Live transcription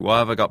Why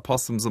have I got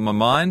possums on my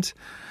mind?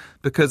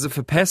 Because if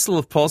a passel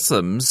of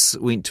possums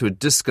went to a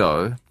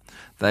disco,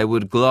 they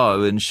would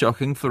glow in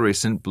shocking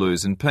fluorescent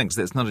blues and pinks.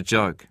 That's not a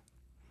joke.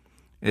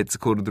 It's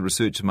according to the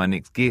research of my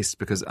next guest,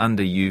 because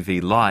under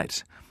UV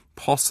light,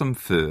 possum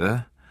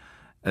fur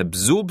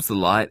absorbs the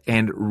light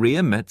and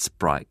re-emits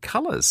bright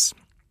colours.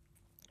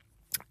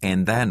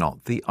 And they're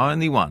not the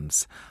only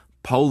ones.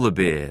 Polar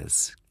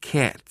bears,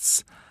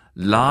 cats,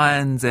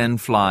 lions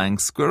and flying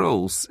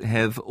squirrels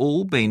have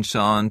all been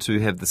shown to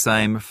have the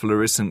same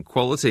fluorescent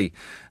quality,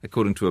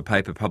 according to a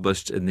paper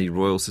published in the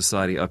Royal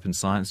Society Open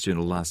Science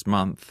Journal last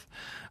month.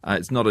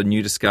 It's not a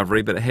new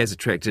discovery, but it has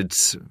attracted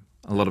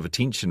a lot of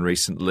attention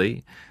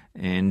recently.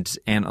 And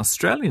an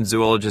Australian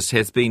zoologist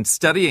has been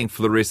studying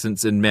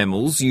fluorescence in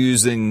mammals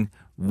using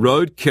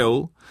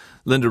roadkill.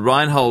 Linda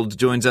Reinhold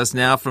joins us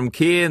now from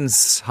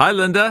Cairns. Hi,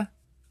 Linda.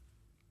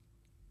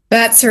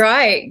 That's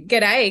right.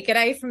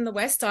 G'day from the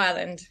West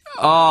Island.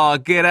 Oh,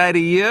 g'day to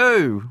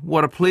you.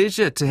 What a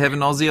pleasure to have an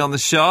Aussie on the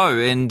show.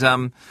 And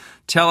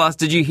tell us,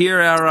 did you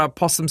hear our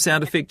possum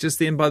sound effect just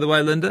then, by the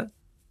way, Linda?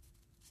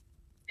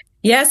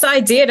 Yes, I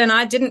did, and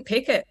I didn't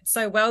pick it.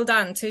 So well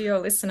done to your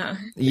listener.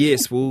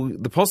 Yes, well,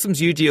 the possums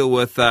you deal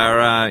with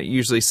are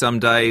usually some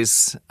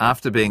days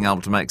after being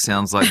able to make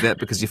sounds like that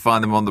because you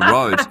find them on the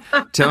road.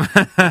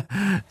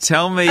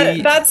 Tell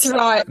me. That's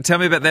right. Tell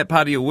me about that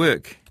part of your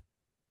work.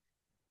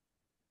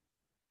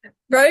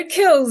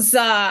 Roadkills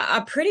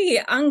are pretty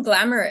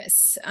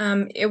unglamorous.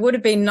 It would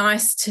have been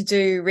nice to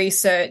do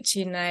research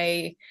in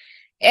a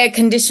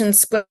air-conditioned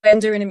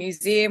splendor in a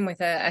museum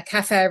with a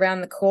cafe around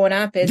the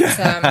corner, but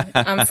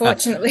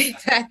unfortunately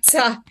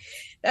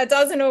that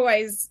doesn't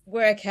always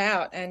work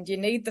out, and you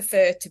need the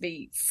fur to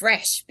be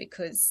fresh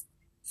because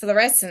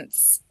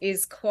fluorescence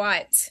is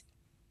quite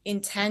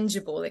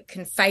intangible. It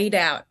can fade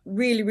out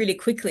really, really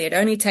quickly. It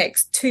only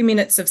takes 2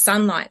 minutes of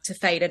sunlight to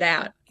fade it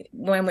out.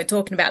 When we're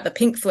talking about the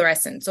pink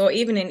fluorescence, or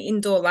even in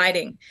indoor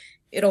lighting,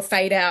 it'll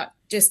fade out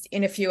just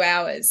in a few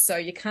hours. So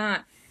you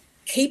can't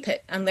keep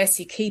it unless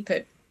you keep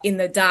it in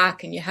the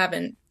dark and you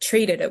haven't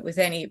treated it with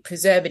any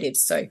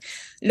preservatives. So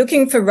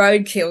looking for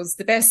roadkills,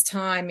 the best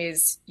time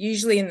is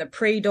usually in the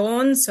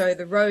pre-dawn. So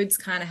the roads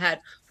kind of had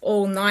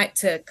all night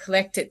to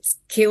collect its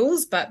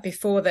kills, but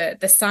before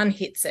the sun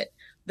hits it.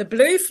 The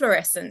blue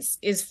fluorescence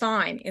is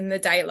fine in the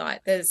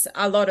daylight. There's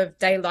a lot of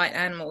daylight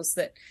animals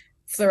that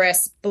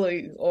fluoresce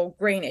blue or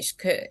greenish,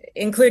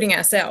 including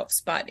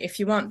ourselves. But if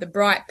you want the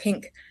bright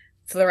pink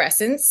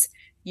fluorescence,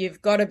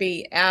 you've got to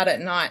be out at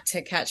night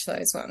to catch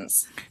those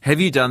ones. Have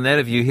you done that?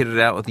 Have you hit it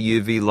out with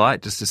the UV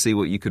light just to see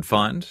what you could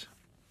find?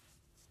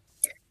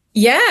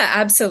 Yeah,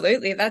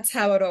 absolutely. That's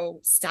how it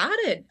all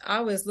started. I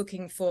was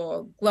looking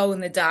for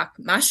glow-in-the-dark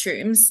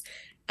mushrooms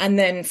and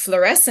then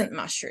fluorescent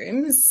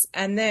mushrooms.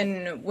 And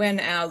then when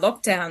our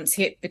lockdowns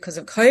hit because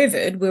of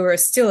COVID, we were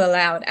still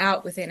allowed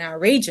out within our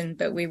region,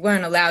 but we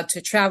weren't allowed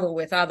to travel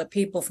with other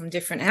people from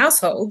different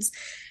households.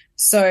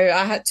 So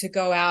I had to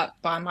go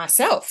out by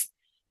myself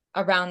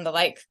around the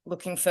lake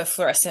looking for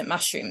fluorescent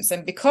mushrooms.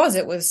 And because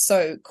it was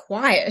so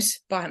quiet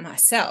by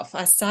myself,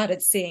 I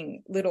started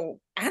seeing little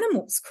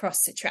animals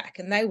cross the track,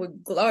 and they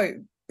would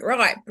glow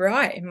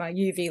bright in my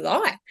UV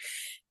light.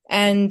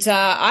 And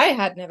I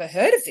had never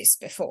heard of this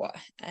before,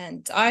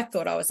 and I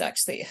thought I was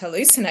actually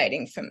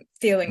hallucinating from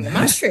feeling the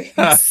mushrooms.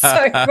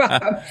 So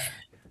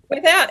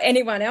without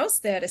anyone else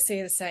there to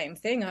see the same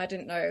thing, I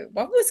didn't know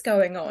what was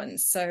going on.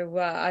 So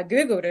I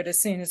Googled it as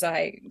soon as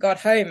I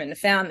got home and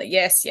found that,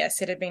 yes,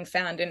 it had been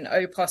found in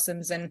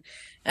opossums and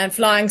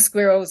flying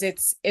squirrels.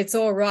 It's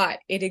all right.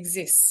 It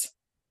exists.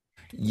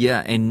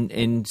 Yeah,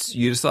 and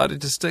you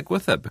decided to stick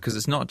with it because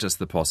it's not just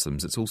the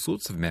possums, it's all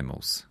sorts of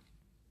mammals.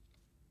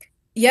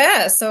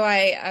 Yeah, so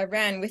I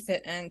ran with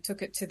it and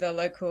took it to the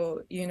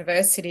local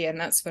university,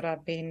 and that's what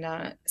I've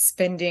been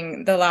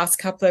spending the last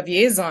couple of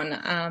years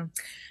on,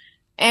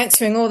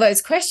 answering all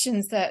those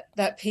questions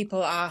that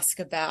people ask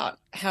about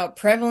how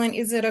prevalent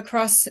is it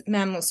across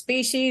mammal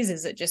species?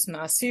 Is it just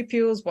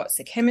marsupials? What's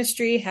the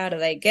chemistry? How do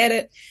they get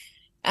it?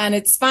 And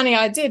it's funny,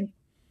 I did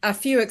a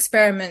few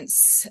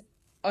experiments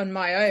on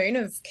my own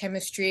of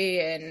chemistry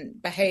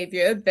and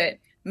behavior, but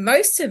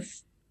most of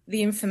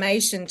the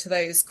information to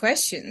those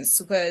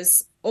questions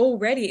was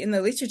already in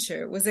the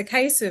literature. It was a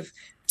case of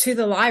to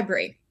the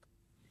library.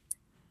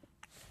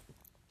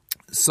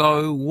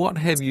 So what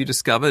have you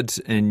discovered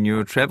in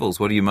your travels?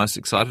 What are you most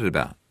excited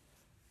about?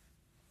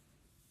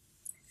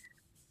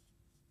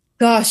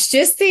 Gosh,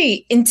 just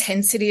the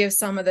intensity of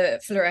some of the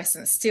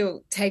fluorescence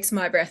still takes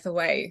my breath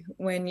away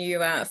when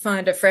you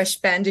find a fresh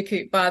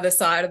bandicoot by the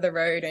side of the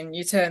road and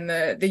you turn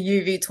the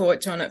UV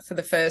torch on it for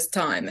the first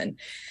time. And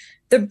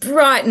the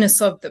brightness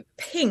of the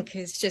pink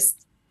is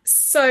just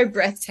so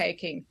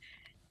breathtaking.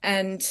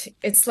 And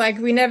it's like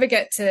we never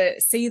get to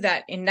see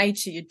that in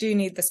nature. You do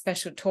need the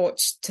special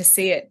torch to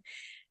see it.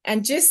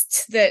 And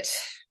just that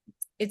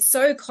it's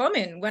so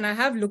common when I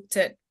have looked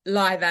at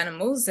live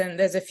animals, and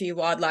there's a few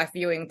wildlife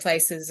viewing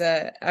places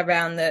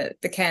around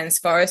the Cairns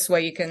forest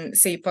where you can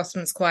see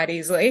possums quite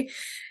easily.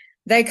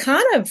 They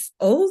kind of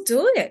all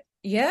do it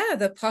yeah,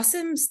 the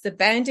possums, the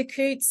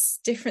bandicoots,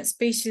 different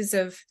species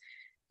of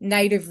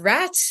native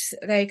rat,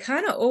 they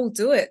kind of all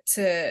do it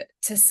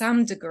to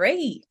some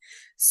degree.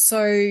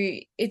 So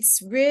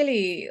it's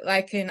really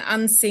like an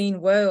unseen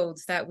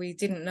world that we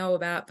didn't know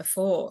about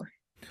before.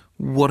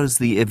 What is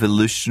the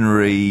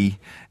evolutionary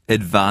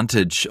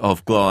advantage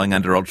of glowing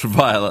under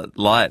ultraviolet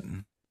light?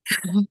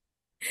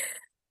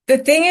 The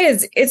thing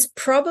is, it's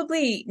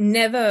probably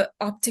never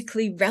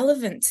optically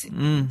relevant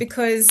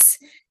because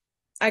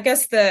I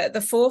guess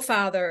the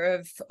forefather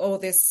of all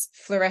this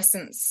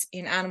fluorescence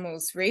in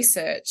animals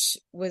research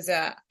was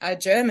a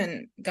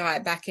German guy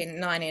back in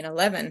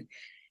 1911.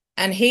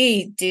 And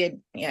he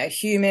did,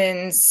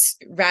 humans,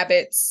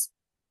 rabbits,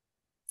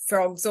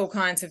 frogs, all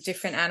kinds of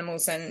different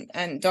animals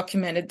and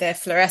documented their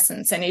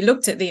fluorescence. And he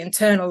looked at the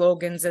internal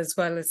organs as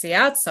well as the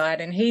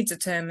outside. And he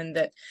determined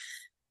that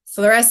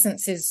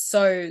fluorescence is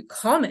so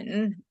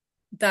common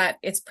that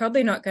it's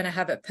probably not going to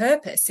have a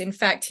purpose. In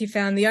fact, he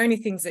found the only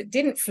things that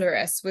didn't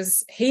fluoresce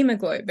was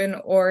hemoglobin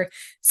or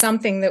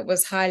something that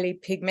was highly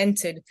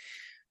pigmented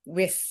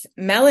with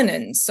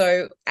melanin.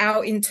 So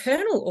our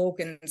internal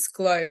organs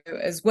glow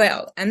as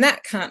well, and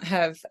that can't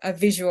have a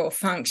visual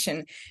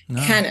function,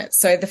 can it?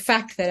 So the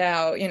fact that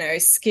our,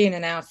 skin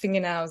and our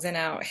fingernails and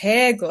our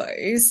hair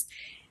glows,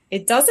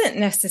 it doesn't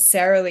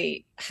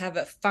necessarily have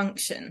a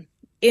function.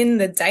 In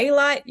the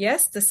daylight,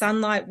 yes, the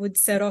sunlight would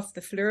set off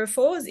the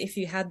fluorophores if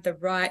you had the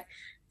right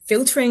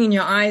filtering in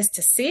your eyes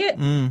to see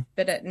it.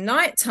 But at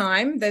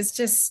nighttime, there's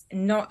just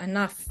not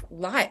enough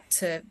light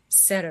to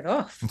set it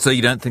off. So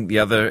you don't think the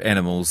other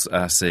animals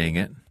are seeing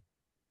it?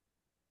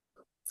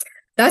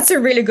 That's a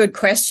really good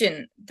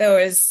question. There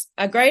was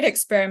a great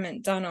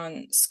experiment done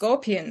on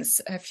scorpions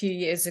a few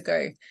years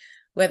ago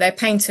where they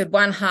painted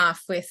one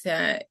half with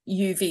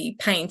UV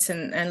paint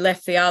and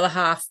left the other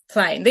half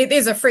plain.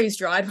 These are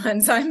freeze-dried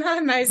ones. I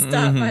may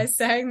start by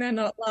saying they're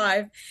not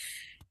live.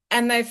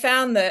 And they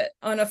found that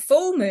on a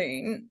full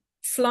moon,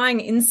 flying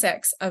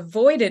insects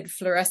avoided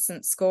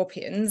fluorescent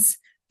scorpions,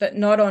 but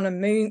not on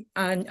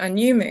a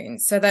new moon.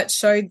 So that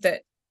showed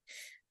that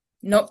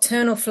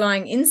nocturnal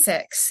flying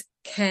insects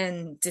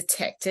can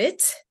detect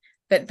it,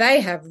 but they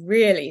have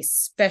really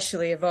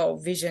specially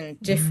evolved vision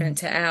different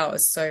to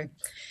ours. So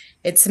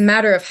it's a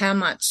matter of how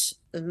much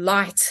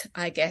light,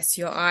 I guess,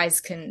 your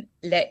eyes can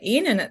let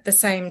in. And at the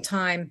same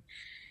time,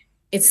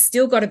 it's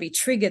still got to be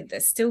triggered.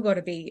 There's still got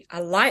to be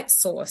a light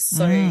source.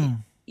 So,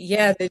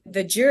 yeah,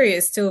 the jury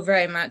is still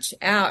very much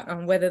out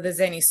on whether there's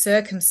any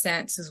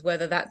circumstances,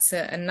 whether that's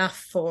enough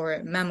for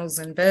mammals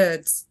and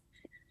birds.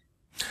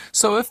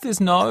 So if there's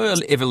no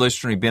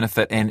evolutionary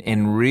benefit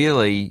and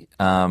really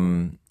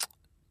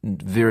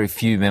very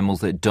few mammals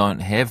that don't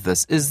have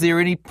this, is there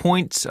any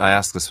point, I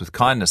ask this with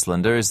kindness,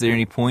 Linda, is there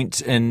any point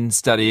in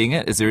studying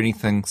it? Is there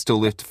anything still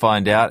left to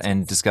find out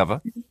and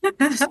discover?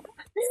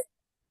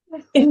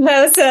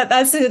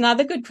 That's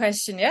another good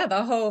question. Yeah,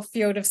 the whole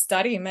field of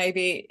study may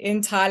be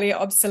entirely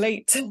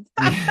obsolete.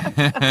 But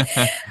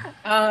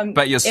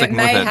you're sticking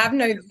with it. It may have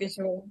no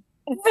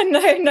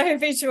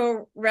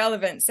visual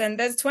relevance. And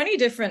there's 20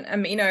 different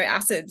amino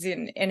acids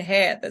in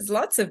hair. There's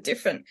lots of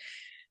different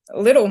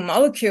little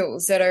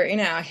molecules that are in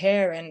our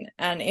hair and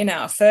in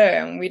our fur.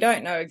 And we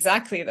don't know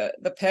exactly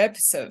the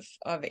purpose of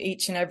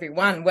each and every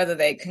one, whether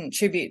they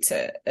contribute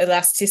to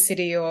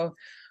elasticity or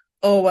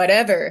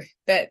whatever.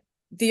 But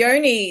the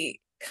only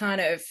kind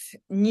of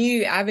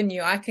new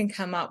avenue I can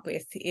come up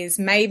with is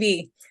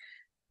maybe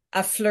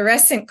a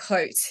fluorescent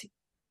coat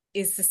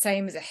is the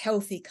same as a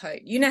healthy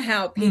coat. You know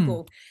how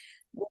people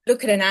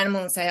look at an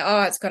animal and say,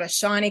 oh, it's got a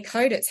shiny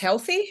coat, it's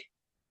healthy?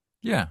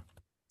 Yeah.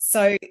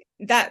 So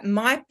that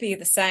might be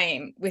the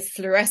same with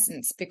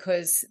fluorescence,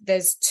 because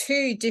there's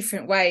two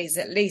different ways,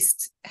 at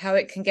least, how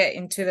it can get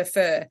into the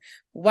fur.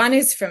 One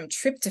is from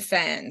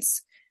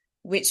tryptophans,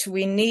 which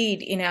we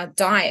need in our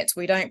diet.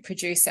 We don't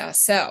produce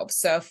ourselves.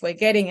 So if we're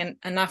getting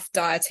enough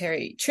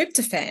dietary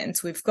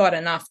tryptophans, we've got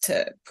enough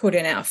to put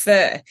in our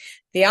fur.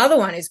 The other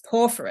one is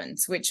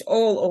porphyrins, which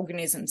all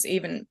organisms,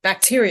 even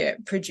bacteria,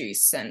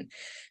 produce. And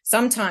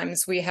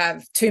sometimes we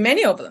have too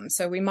many of them,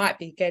 so we might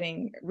be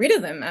getting rid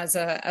of them as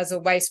a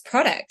waste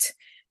product.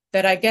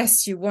 But I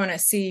guess you want to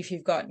see if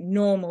you've got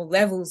normal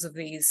levels of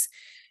these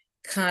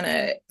kind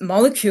of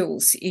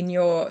molecules in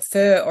your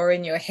fur or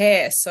in your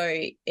hair.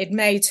 So it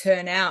may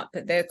turn out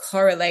that they're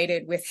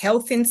correlated with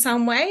health in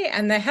some way.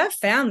 And they have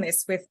found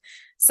this with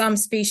some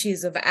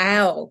species of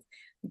owl,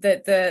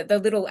 that the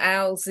little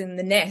owls in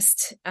the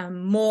nest are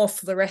more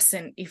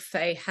fluorescent if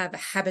they have a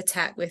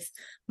habitat with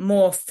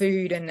more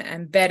food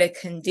and better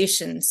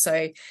conditions.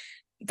 So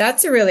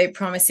that's a really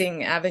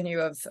promising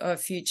avenue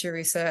of future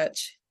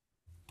research.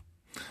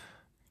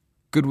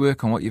 Good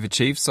work on what you've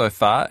achieved so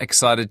far.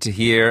 Excited to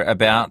hear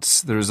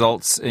about the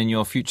results in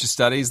your future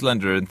studies,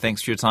 Linda, and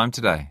thanks for your time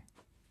today.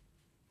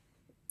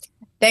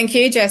 Thank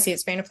you, Jesse.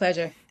 It's been a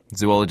pleasure.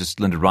 Zoologist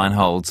Linda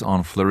Reinhold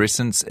on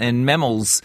fluorescence in mammals.